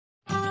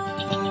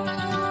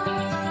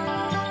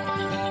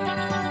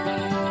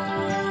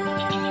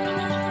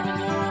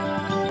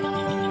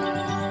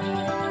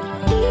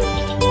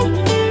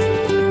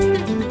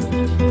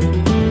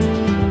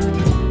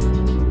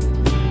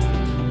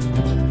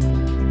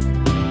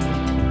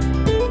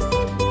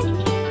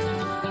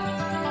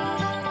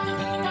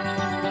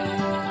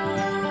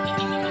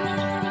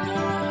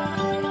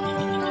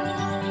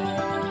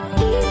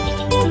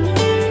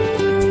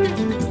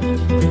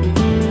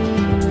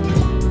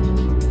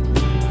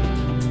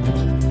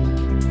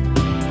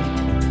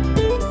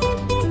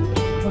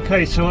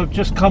Okay, so I've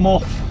just come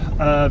off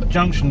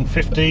junction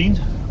 15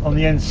 on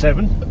the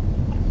N7,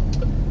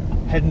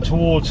 heading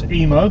towards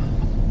Emo.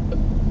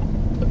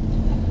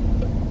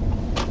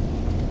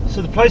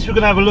 So the place we're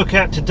going to have a look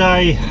at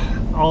today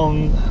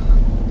on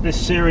this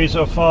series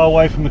of Far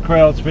Away from the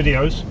Crowds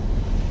videos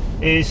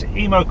is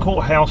Emo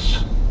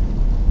Courthouse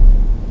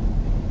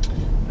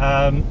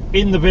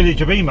in the village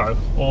of Emo,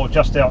 or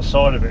just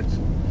outside of it.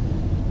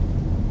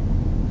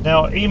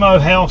 Now, Emo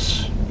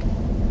House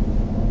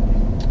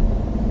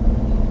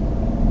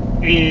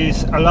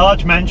is a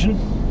large mansion.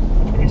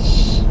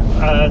 It's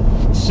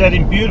set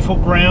in beautiful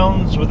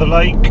grounds with a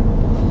lake,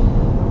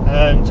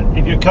 and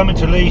if you're coming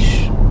to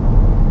Laois,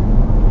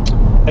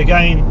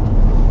 again,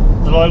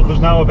 the locals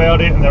know about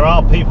it and there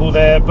are people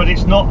there, but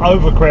it's not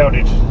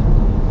overcrowded,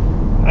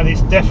 and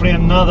it's definitely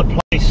another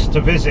place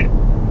to visit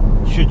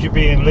should you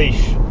be in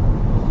Laois.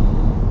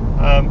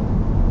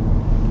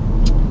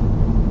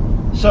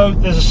 So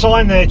there's a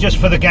sign there just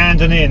for the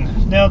Gandon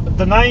Inn. Now,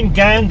 the name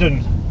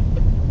Gandon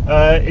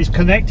is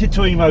connected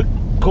to Emo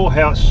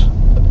Courthouse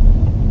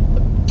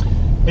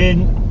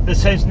in the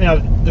sense, now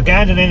the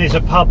Gandon Inn is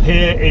a pub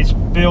here. It's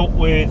built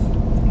with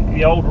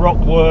the old rock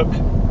work.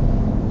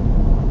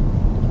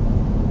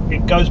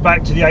 It goes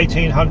back to the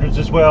 1800s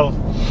as well.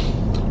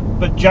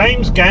 But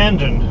James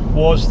Gandon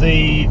was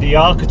the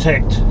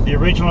architect, the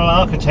original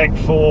architect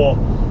for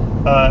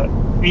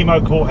Emo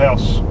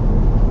Courthouse,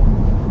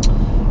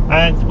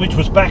 and which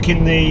was back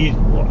in the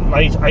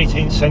late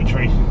 18th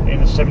century, in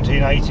the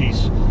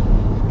 1780s.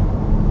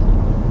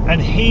 And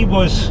he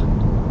was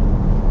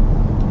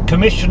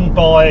commissioned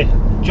by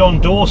John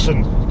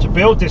Dawson to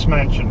build this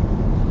mansion.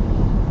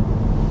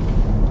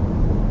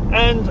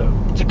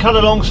 And to cut a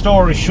long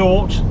story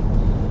short,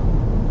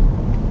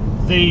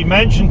 the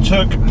mansion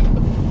took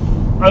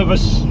over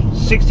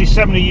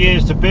 60-70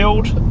 years to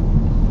build.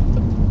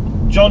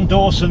 John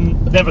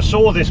Dawson never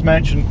saw this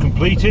mansion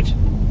completed,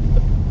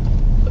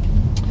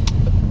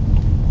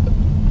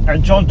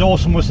 and John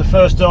Dawson was the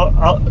first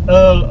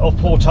Earl of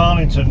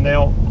Portarlington.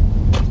 Now,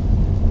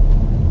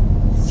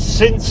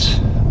 since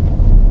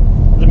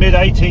the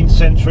mid-18th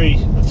century,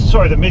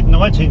 sorry, the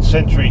mid-19th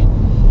century,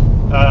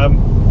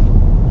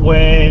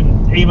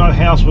 when Emo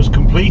House was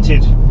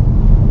completed,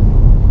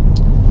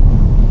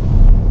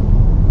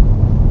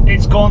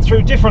 it's gone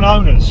through different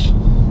owners,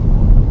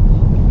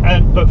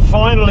 but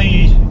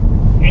finally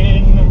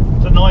in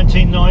the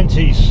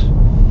 1990s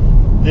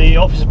the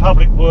Office of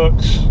Public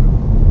Works,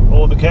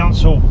 or the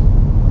council,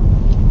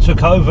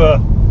 took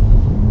over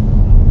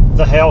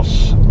the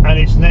house, and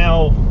it's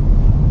now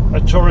a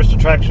tourist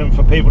attraction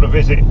for people to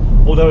visit,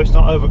 although it's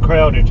not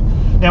overcrowded.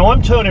 Now,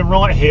 I'm turning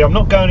right here. I'm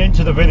not going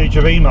into the village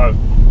of Emo.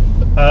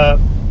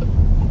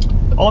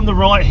 On the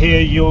right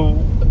here,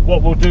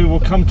 we'll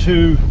come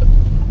to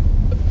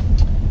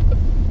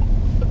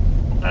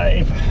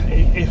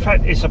in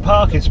fact, it's a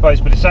parking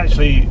space, but it's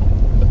actually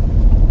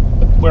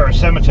where a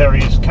cemetery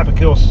is,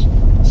 Cappikill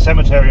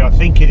Cemetery, I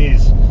think it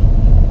is.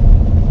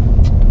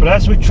 But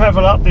as we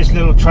travel up this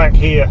little track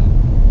here,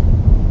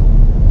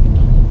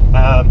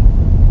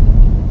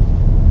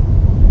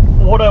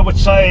 what I would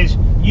say is,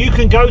 you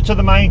can go to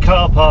the main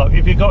car park.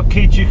 If you've got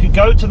kids, you can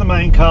go to the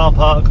main car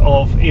park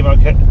of Emo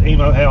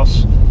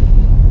House,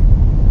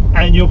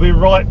 and you'll be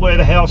right where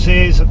the house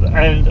is.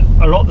 And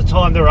a lot of the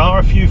time there are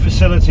a few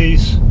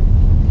facilities.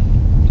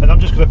 And I'm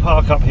just going to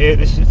park up here.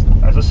 This is,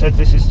 as I said,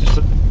 this is just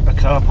a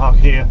car park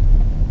here.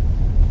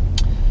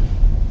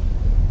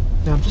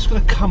 Now I'm just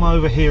going to come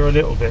over here a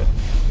little bit.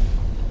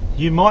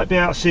 You might be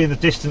able to see in the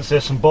distance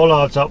there's some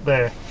bollards up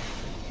there.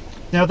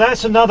 Now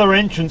that's another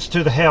entrance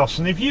to the house,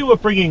 and if you were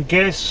bringing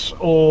guests,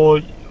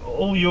 or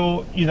all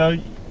your,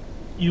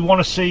 you want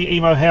to see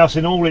Emo House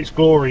in all its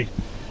glory,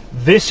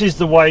 this is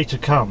the way to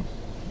come.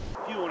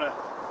 If you want to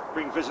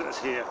bring visitors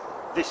here,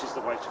 this is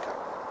the way to come.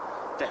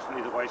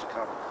 Definitely the way to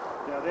come.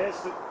 Now there's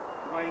the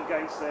main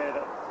gates there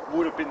that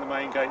would have been the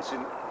main gates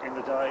in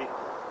the day.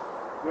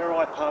 Where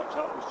I parked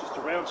up was just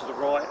around to the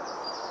right,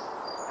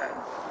 and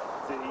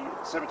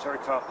the cemetery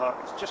car park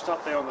is just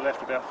up there on the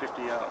left, about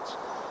 50 yards.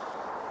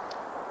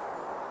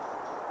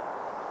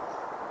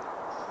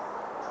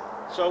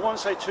 So I won't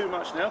say too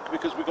much now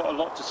because we've got a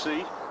lot to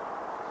see.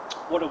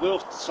 What I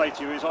will say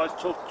to you is, I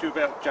talked to you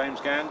about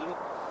James Gandon,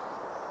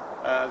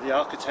 the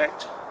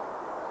architect,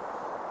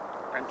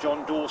 and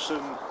John Dawson,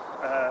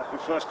 who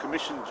first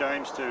commissioned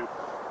James to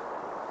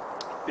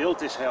build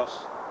this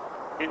house.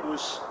 It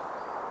was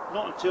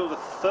not until the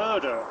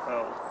third Earl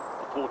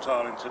of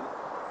Portarlington,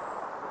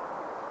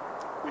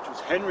 which was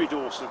Henry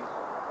Dawson,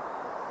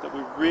 that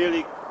we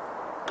really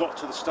got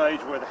to the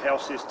stage where the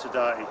house is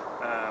today,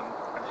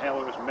 and how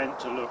it was meant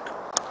to look.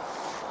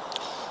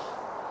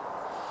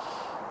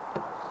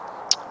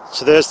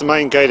 So there's the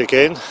main gate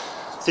again.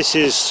 This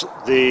is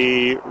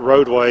the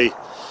roadway,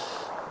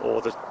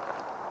 or the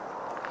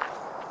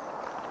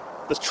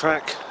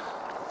track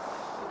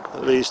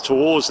that leads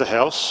towards the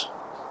house.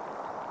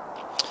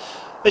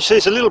 Actually,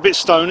 it's a little bit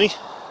stony,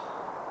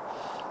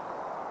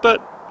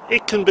 but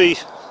it can be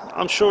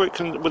I'm sure it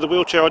can, with a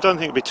wheelchair, I don't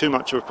think it'd be too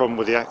much of a problem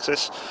with the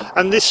access.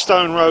 And this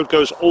stone road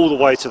goes all the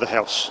way to the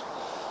house.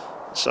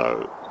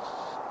 So,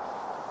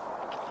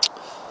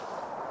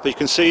 but you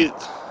can see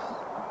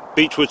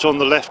beechwoods on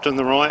the left and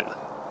the right.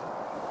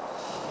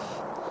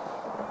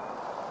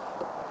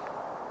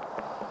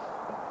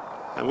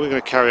 And we're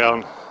going to carry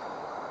on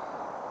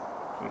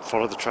and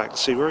follow the track to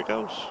see where it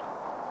goes.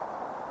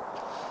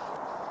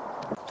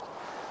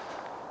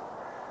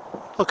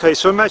 Okay,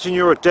 so imagine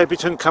you're a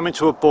debutant coming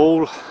to a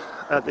ball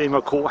at the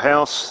Emo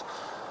Courthouse,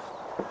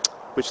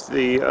 which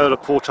the Earl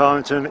of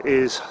Portarlington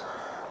is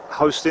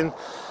hosting.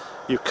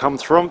 You've come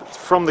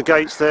from the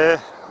gates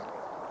there,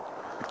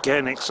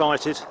 getting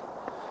excited.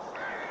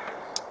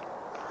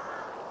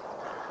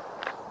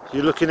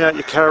 You're looking at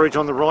your carriage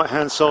on the right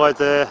hand side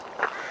there,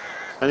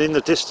 and in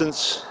the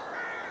distance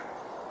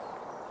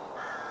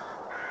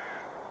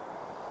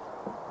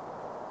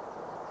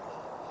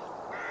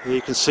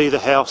you can see the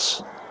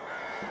house,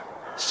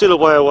 still a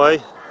way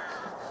away.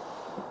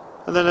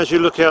 And then as you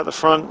look out the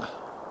front,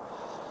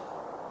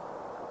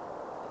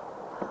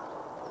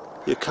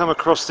 you come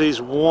across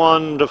these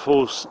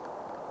wonderful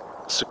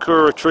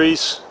sakura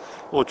trees,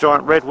 or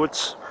giant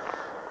redwoods.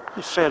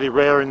 They're fairly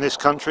rare in this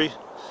country,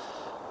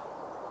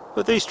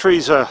 but these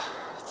trees are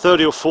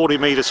 30 or 40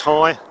 metres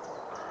high,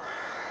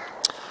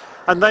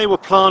 and they were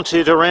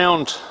planted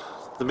around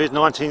the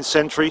mid-19th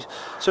century.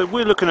 So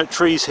we're looking at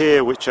trees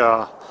here which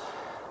are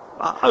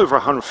over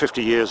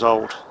 150 years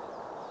old.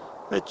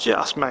 They're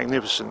just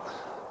magnificent.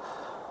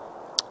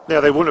 Now,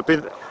 they wouldn't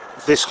have been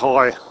this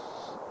high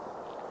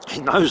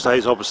in those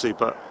days, obviously,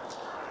 but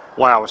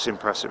wow, it's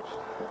impressive.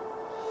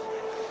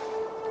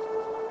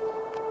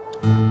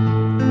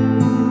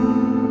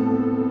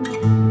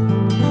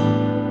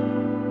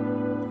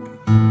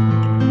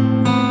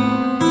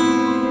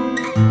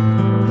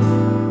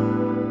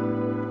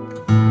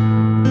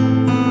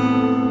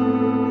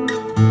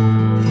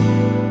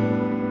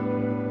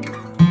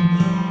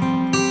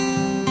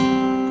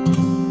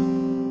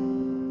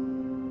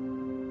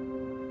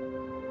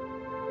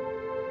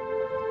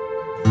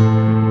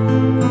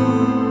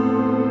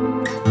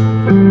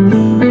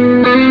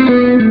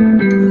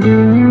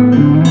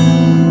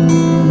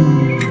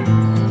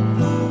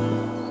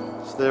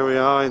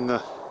 In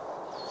the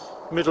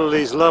middle of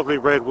these lovely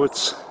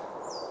redwoods,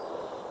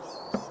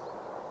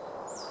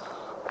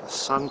 the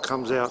sun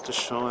comes out to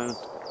shine,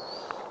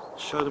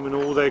 show them in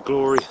all their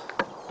glory.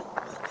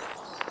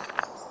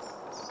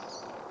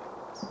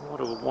 What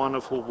a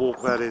wonderful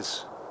walk that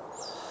is.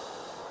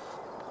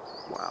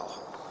 Wow.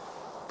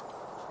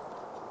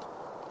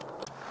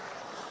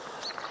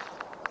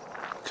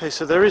 Okay,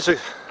 so there is a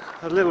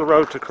little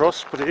road to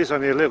cross, but it is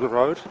only a little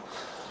road.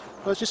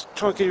 I'll just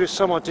try and give you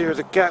some idea of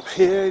the gap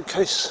here in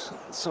case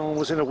someone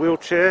was in a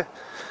wheelchair.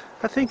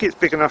 I think it's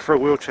big enough for a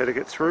wheelchair to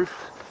get through.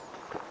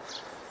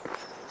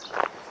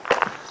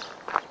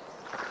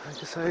 Like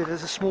I say,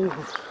 there's a small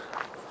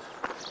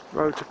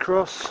road to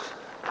cross.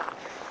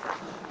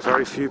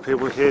 Very few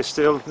people here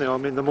still. Now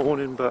I'm in the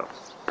morning, but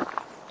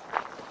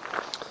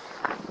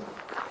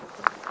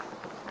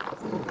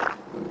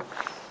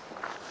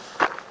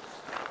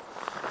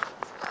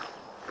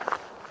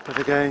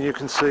again you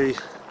can see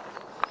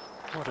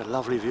what a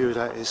lovely view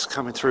that is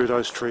coming through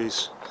those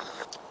trees.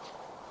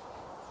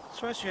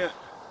 So as you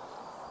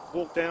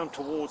walk down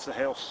towards the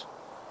house,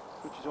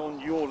 which is on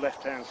your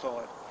left hand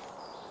side,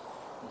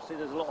 you see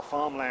there's a lot of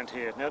farmland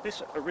here. Now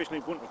this originally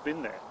wouldn't have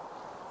been there,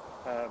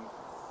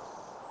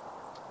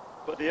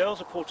 but the Earls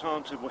of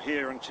Portarlington were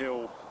here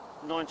until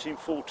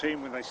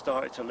 1914 when they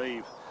started to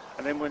leave,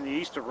 and then when the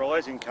Easter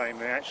Rising came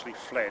they actually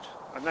fled,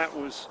 and that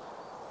was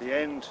the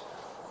end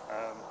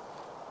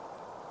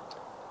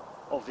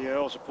of the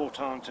Earls of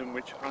Portarlington,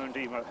 which owned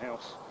Emo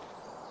House.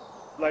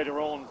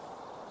 Later on,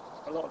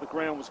 a lot of the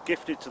ground was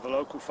gifted to the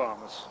local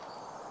farmers,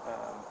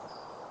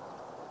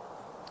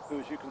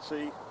 who, as you can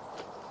see,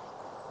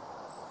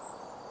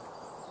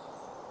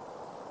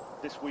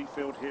 this wheat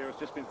field here has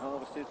just been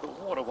harvested, but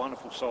what a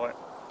wonderful sight.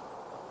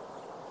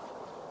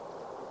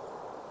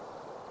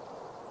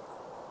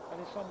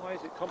 And in some ways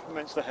it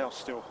complements the house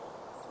still.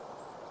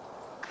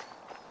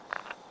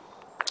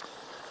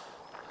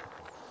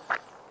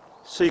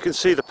 So you can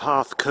see the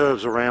path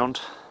curves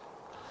around,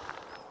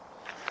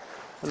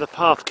 and the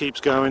path keeps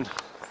going,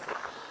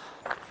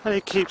 and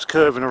it keeps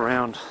curving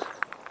around.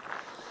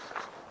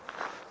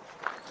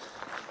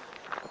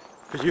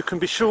 But you can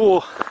be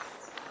sure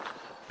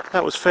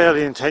that was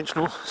fairly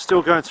intentional,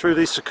 still going through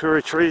these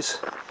sakura trees.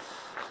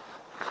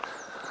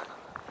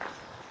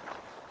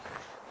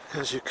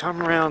 As you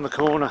come around the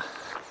corner,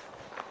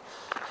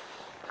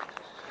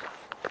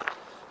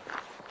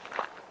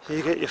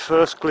 you get your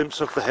first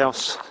glimpse of the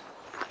house.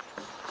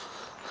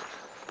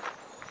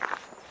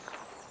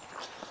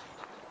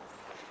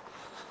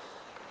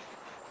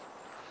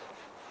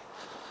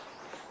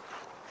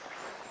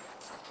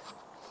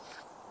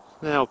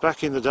 Now,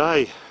 back in the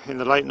day, in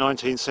the late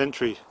 19th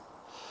century,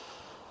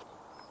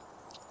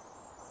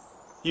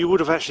 you would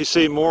have actually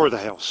seen more of the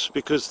house,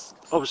 because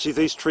obviously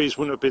these trees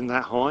wouldn't have been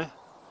that high.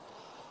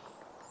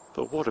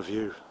 But what a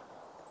view.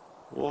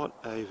 What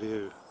a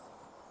view.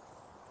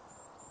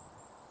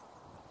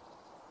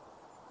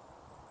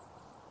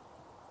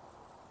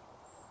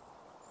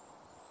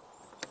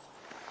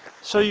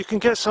 So you can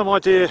get some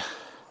idea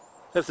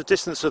of the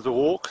distance of the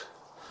walk.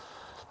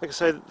 Like I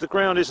say, the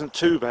ground isn't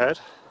too bad,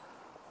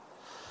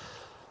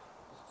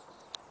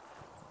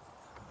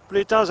 but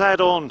it does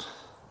add on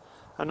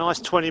a nice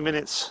 20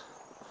 minutes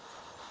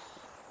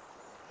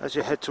as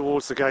you head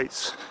towards the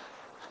gates.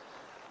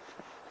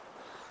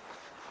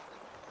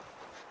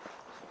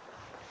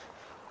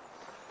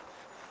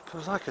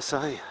 But like I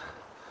say,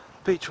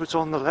 beechwood's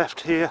on the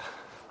left here,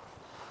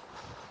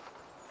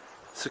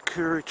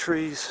 sakura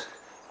trees,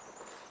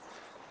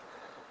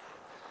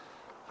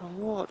 and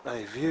what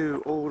a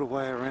view all the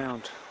way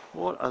around.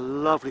 What a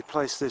lovely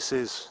place this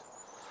is.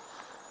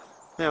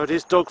 Now it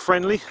is dog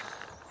friendly,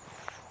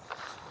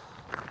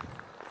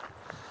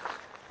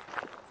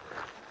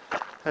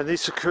 and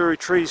these sakura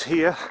trees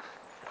here,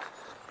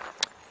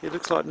 it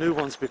looks like new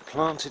ones have been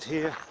planted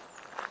here.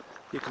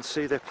 You can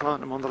see they're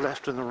planting them on the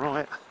left and the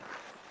right.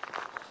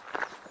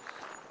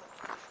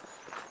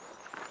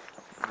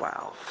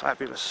 Wow,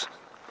 fabulous.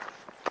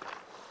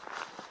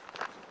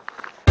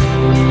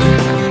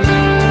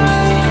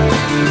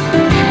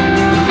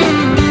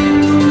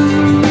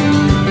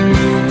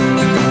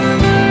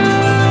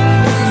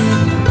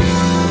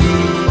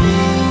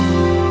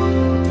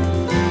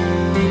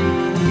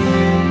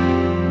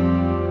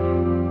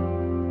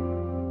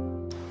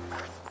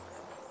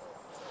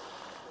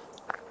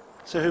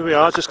 So here we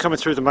are, just coming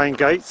through the main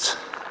gates.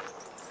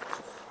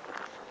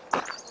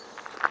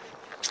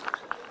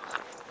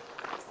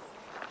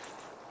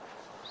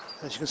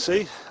 As you can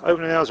see,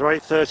 opening hours are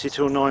 8:30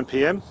 till 9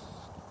 PM.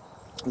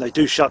 And they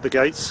do shut the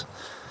gates.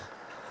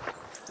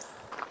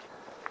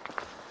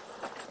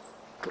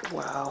 But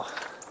wow.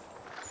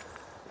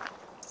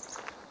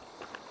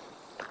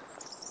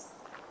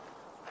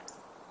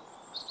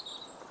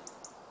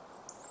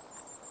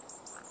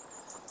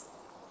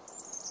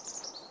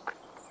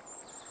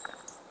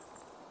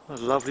 What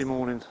a lovely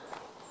morning.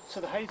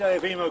 So the heyday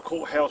of Emo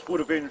Courthouse would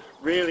have been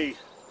really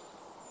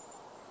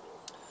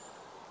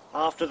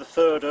after the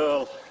third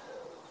Earl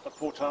of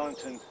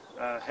Portarlington,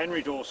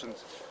 Henry Dawson,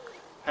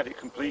 had it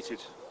completed.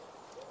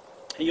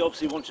 He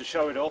obviously wanted to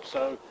show it off,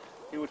 so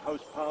he would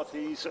host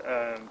parties,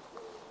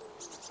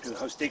 he would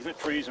host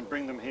dignitaries and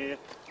bring them here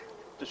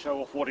to show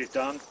off what he'd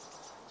done.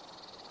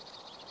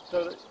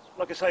 So,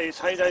 like I say, its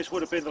heydays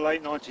would have been the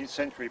late 19th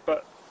century,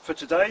 but for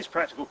today's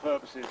practical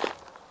purposes,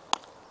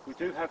 we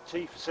do have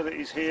tea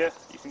facilities here.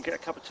 You can get a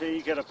cup of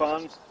tea, get a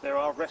bun. There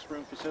are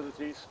restroom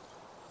facilities.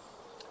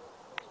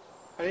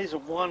 It is a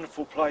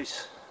wonderful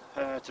place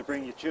to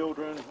bring your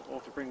children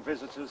or to bring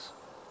visitors.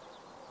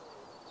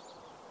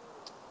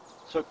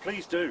 So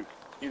please do.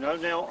 You know,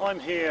 now I'm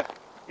here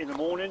in the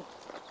morning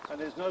and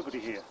there's nobody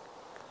here.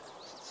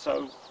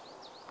 So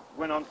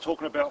when I'm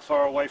talking about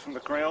far away from the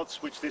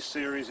crowds, which this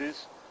series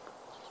is,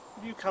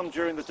 if you come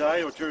during the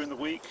day or during the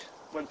week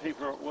when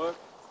people are at work,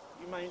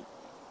 you may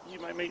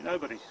meet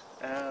nobody.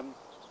 I'm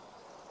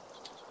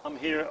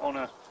here on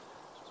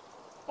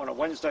a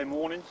Wednesday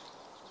morning,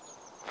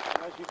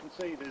 and as you can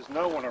see, there's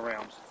no one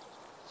around.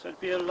 So it'd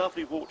be a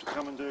lovely walk to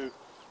come and do,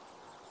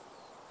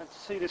 and to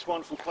see this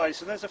wonderful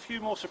place. And there's a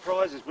few more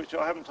surprises which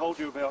I haven't told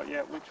you about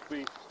yet, which would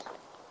be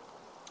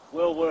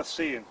well worth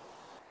seeing.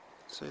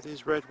 So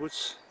these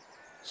redwoods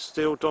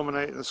still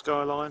dominating the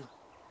skyline.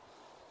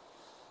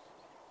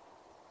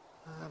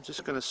 I'm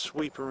just going to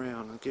sweep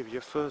around and give you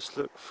a first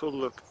look, full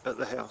look at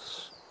the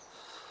house.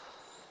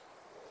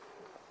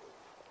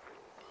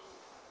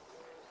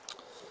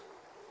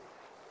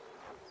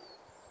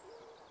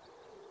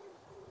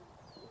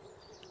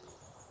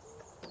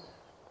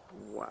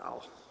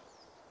 Wow.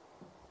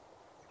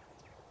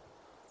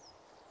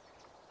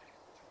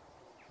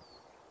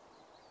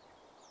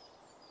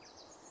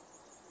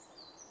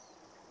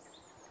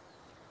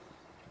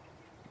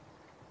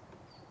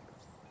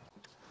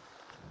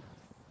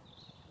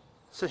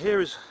 So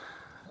here is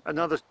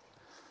another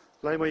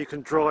lane where you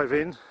can drive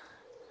in.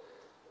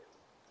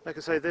 Like I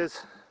say,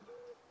 there's,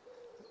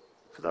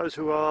 for those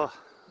who are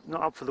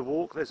not up for the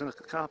walk, there's a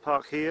car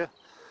park here.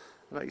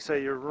 And like you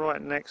say, you're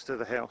right next to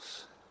the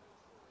house.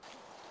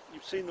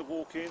 You've seen the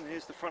walk in,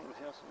 here's the front of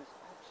the house, and it's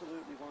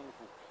absolutely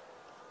wonderful.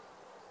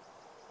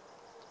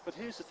 But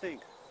here's the thing.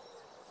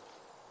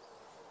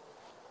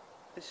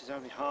 This is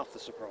only half the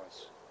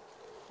surprise.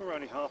 We're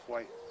only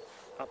halfway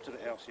up to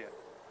the house yet.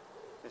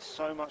 There's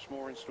so much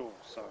more in store,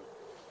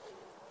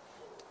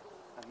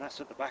 and that's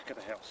at the back of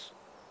the house.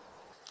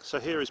 So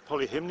here is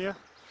Polyhymnia.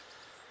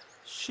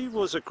 She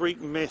was a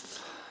Greek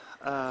myth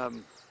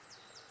of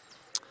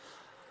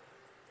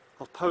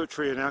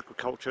poetry and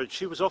agriculture.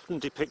 She was often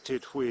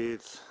depicted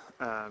with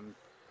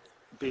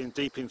being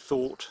deep in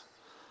thought,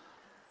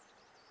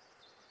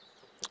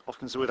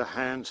 often with a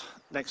hand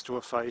next to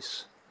her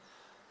face,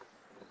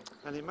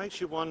 and it makes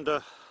you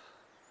wonder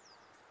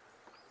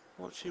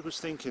what she was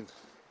thinking.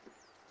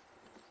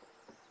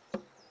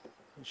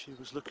 And she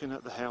was looking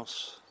at the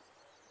house.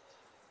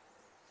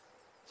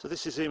 So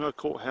this is Emo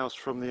Courthouse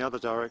from the other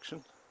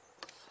direction.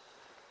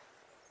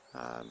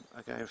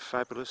 Again,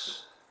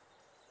 fabulous.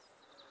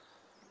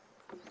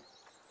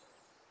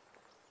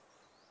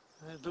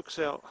 And it looks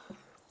out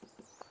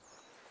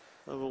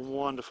over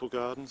wonderful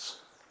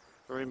gardens,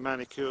 very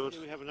manicured.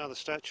 Here we have another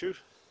statue.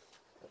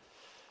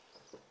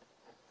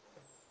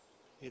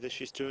 Either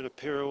she's doing a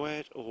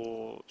pirouette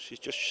or she's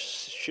just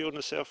shielding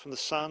herself from the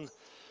sun.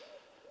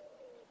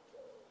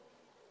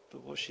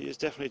 But what she is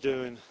definitely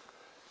doing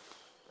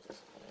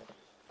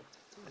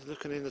is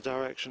looking in the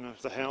direction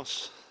of the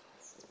house.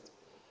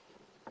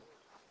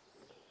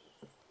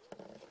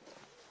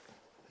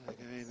 And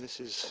again, this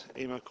is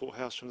Emo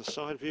Courthouse from the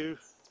side view.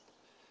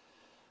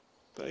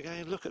 But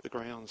again, look at the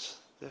grounds.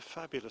 They're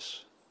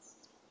fabulous.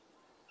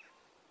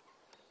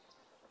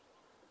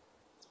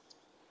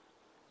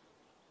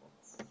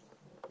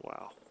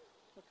 Wow.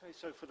 Okay,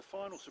 so for the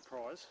final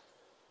surprise,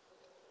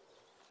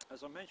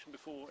 as I mentioned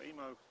before,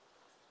 Emo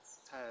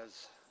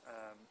has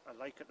a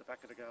lake at the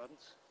back of the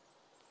gardens.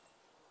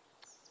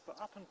 But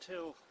up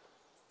until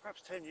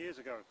perhaps 10 years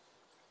ago,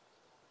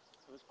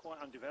 it was quite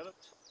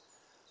undeveloped.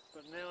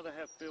 But now they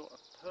have built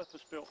a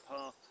purpose-built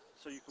path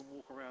so you can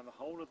walk around the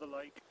whole of the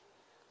lake.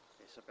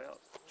 It's about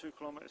 2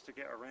 kilometres to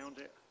get around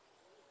it.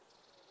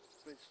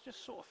 But it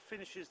just sort of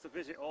finishes the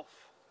visit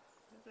off.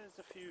 There's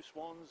a few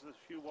swans, there's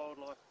a few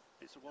wildlife,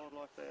 bits of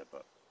wildlife there,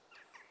 but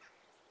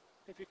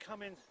if you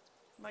come in,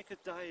 make a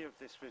day of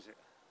this visit.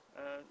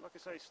 Like I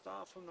say,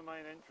 start from the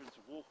main entrance,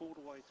 walk all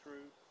the way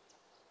through,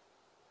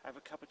 have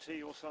a cup of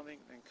tea or something,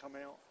 then come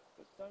out.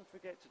 But don't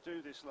forget to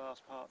do this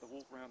last part, the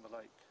walk around the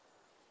lake.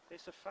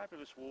 It's a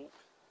fabulous walk.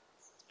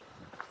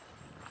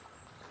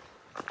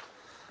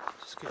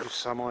 Just give you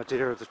some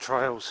idea of the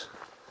trails.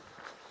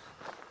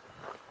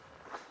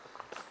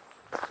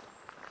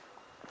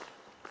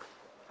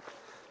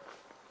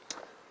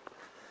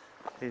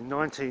 In the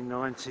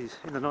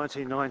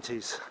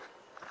 1990s,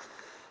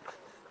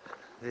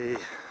 the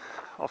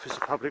Office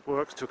of Public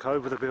Works took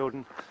over the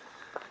building,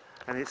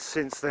 and it's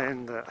since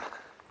then that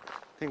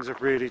things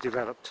have really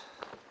developed.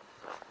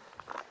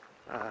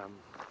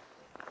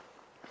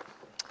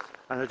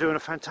 And they're doing a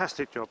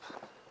fantastic job.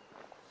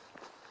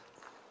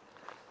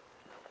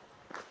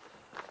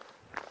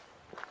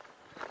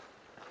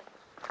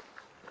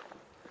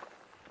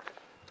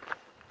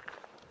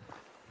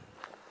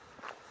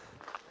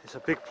 It's a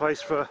big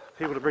place for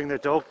people to bring their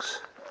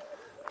dogs,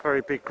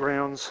 very big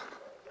grounds,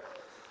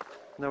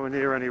 nowhere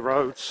near any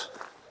roads.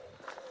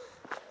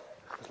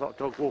 There's a lot of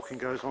dog walking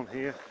goes on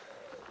here.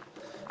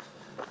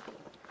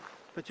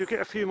 But you'll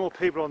get a few more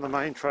people on the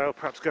main trail,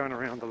 perhaps going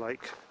around the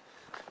lake,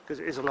 because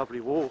it is a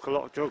lovely walk. A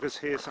lot of joggers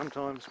here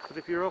sometimes, but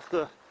if you're off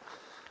the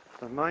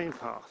main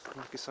path,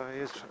 like I say,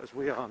 as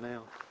we are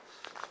now,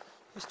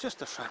 it's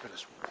just a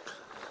fabulous walk.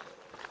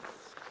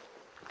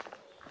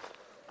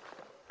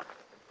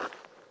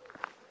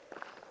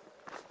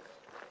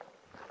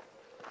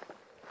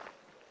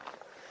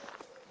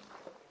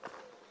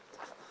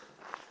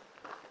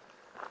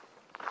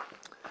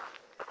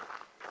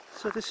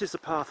 So this is the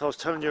path I was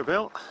telling you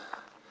about,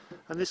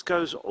 and this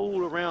goes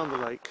all around the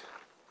lake,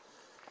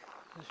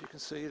 as you can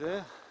see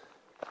there.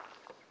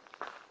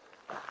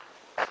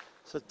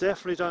 So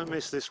definitely don't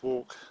miss this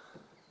walk.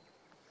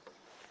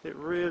 It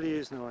really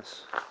is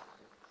nice.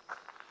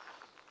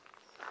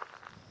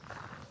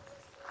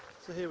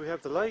 So here we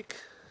have the lake.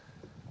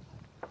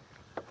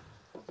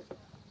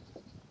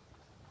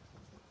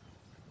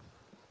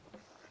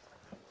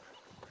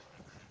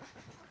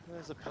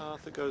 There's a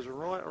path that goes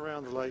right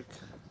around the lake.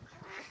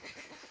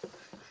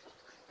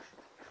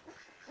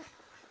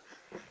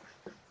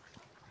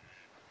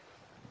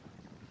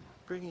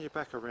 Bringing you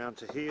back around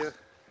to here.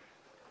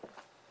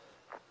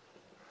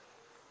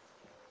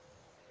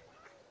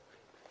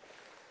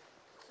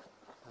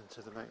 And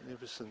to the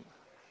magnificent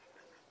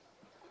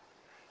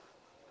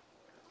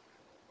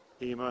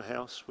Emo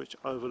house, which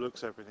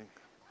overlooks everything.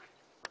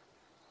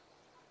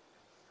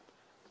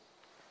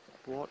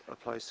 What a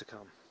place to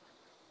come.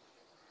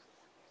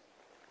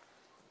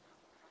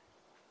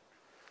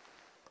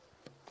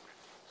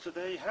 So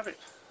there you have it,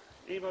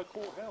 Emo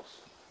Courthouse.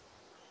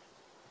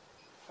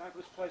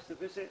 Fabulous place to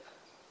visit.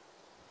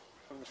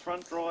 From the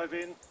front drive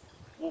in,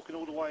 walking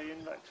all the way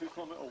in, that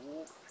 2-kilometre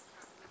walk,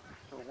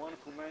 to a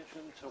wonderful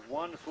mansion, to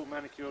wonderful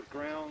manicured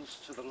grounds,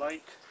 to the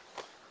lake.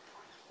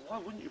 Why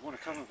wouldn't you want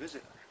to come and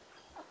visit?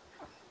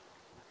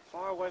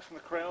 Far away from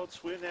the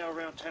crowds. We're now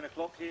around 10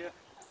 o'clock here.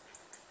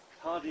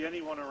 Hardly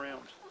anyone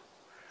around.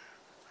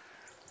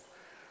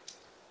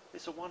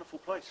 It's a wonderful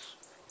place.